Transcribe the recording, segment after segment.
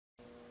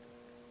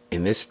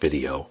In this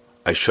video,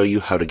 I show you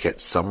how to get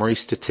summary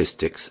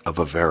statistics of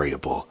a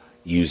variable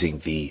using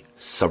the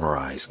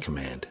summarize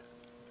command.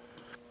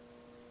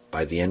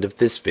 By the end of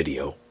this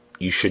video,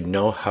 you should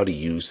know how to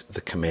use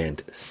the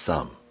command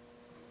sum.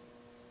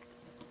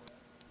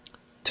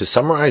 To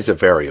summarize a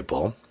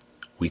variable,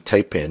 we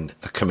type in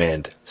the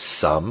command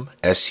sum,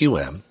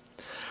 S-U-M,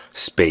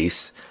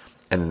 space,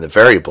 and then the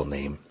variable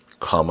name,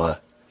 comma,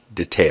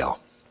 detail.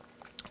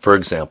 For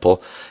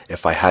example,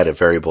 if I had a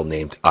variable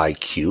named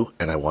IQ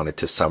and I wanted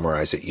to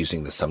summarize it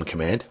using the sum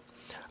command,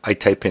 I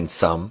type in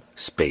sum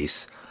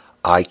space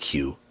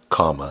IQ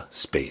comma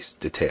space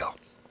detail.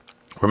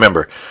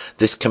 Remember,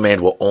 this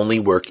command will only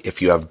work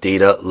if you have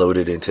data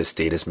loaded into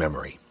Stata's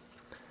memory.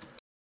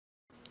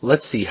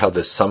 Let's see how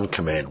the sum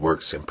command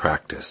works in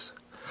practice.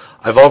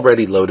 I've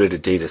already loaded a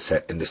data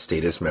set into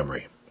Stata's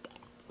memory.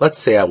 Let's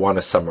say I want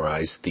to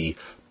summarize the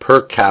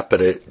per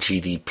capita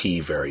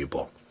GDP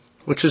variable,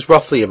 which is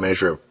roughly a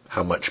measure of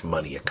how much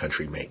money a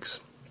country makes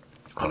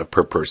on a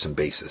per person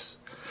basis.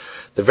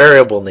 The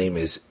variable name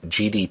is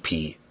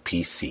GDP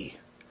PC.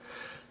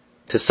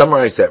 To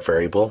summarize that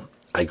variable,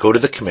 I go to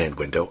the command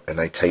window and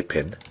I type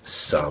in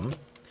sum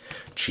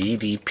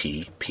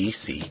GDP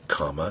PC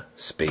comma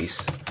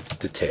space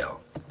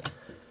detail.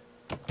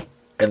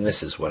 And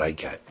this is what I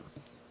get.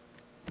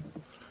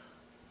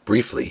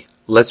 Briefly,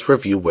 let's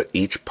review what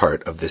each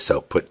part of this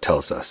output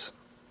tells us.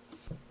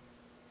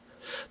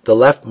 The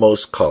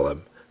leftmost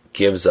column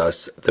gives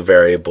us the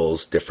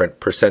variable's different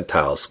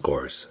percentile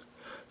scores.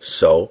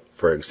 So,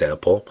 for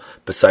example,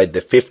 beside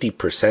the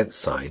 50%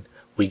 sign,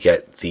 we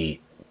get the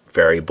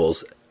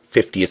variable's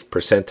 50th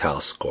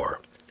percentile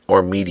score,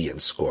 or median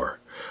score,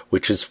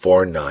 which is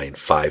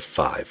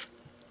 4955.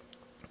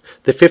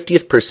 The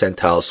 50th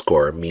percentile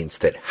score means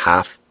that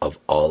half of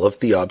all of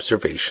the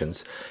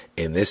observations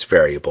in this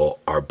variable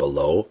are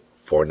below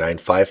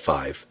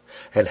 4955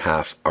 and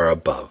half are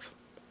above.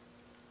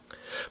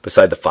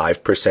 Beside the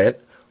 5%,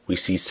 we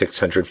see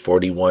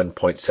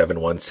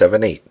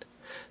 641.7178.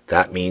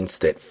 That means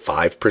that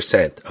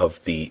 5%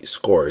 of the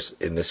scores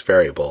in this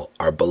variable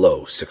are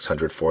below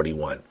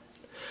 641.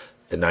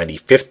 The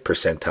 95th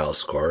percentile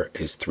score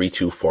is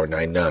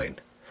 32499.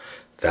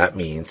 That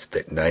means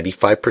that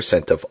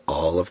 95% of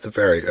all of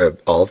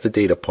the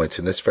data points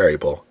in this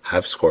variable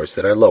have scores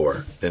that are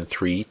lower than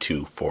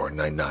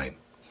 32499.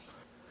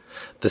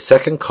 The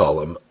second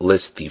column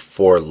lists the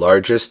 4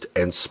 largest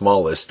and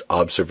smallest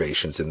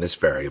observations in this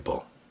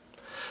variable.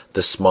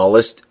 The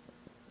smallest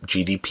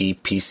GDP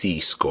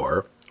PC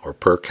score, or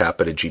per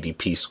capita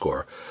GDP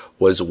score,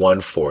 was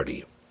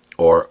 140,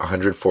 or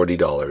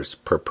 $140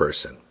 per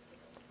person.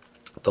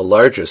 The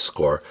largest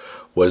score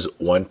was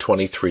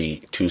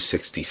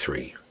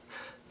 123,263.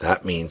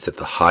 That means that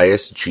the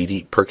highest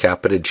per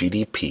capita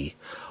GDP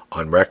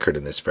on record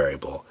in this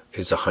variable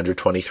is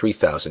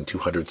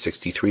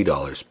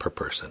 $123,263 per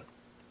person.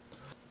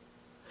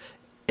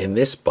 In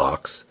this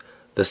box,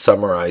 the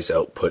summarize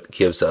output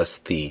gives us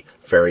the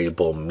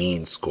variable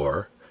mean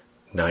score,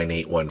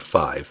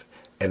 9815,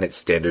 and its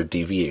standard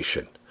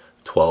deviation,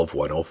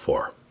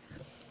 12104.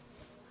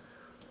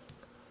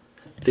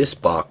 This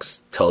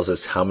box tells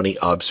us how many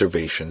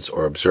observations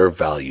or observed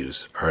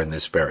values are in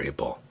this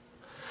variable.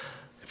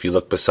 If you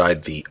look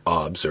beside the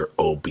OBS or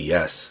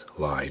OBS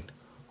line,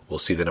 we'll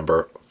see the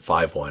number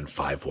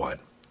 5151.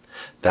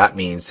 That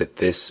means that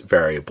this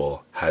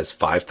variable has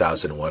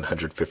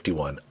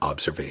 5,151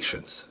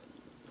 observations.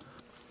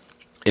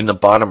 In the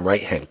bottom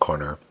right-hand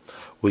corner,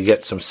 we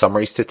get some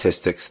summary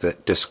statistics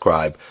that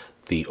describe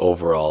the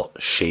overall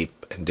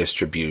shape and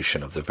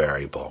distribution of the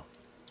variable.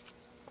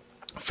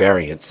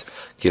 Variance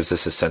gives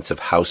us a sense of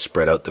how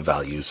spread out the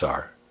values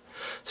are.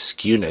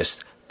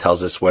 Skewness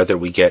tells us whether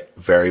we get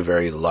very,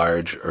 very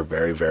large or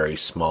very, very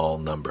small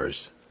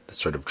numbers that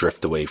sort of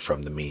drift away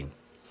from the mean.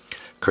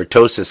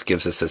 Kurtosis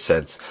gives us a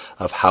sense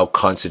of how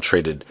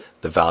concentrated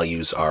the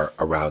values are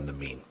around the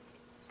mean.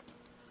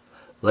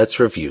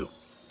 Let's review.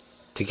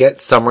 To get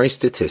summary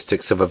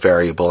statistics of a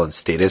variable in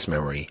Stata's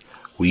memory,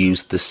 we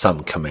use the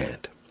sum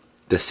command.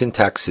 The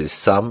syntax is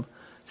sum,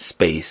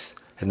 space,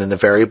 and then the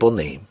variable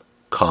name,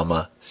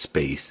 comma,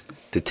 space,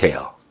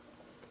 detail.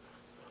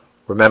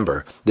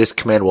 Remember, this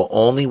command will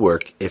only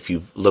work if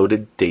you've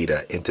loaded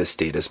data into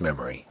Stata's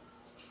memory.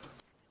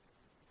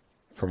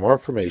 For more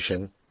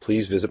information,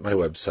 please visit my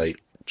website,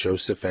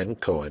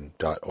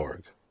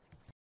 josephncohen.org.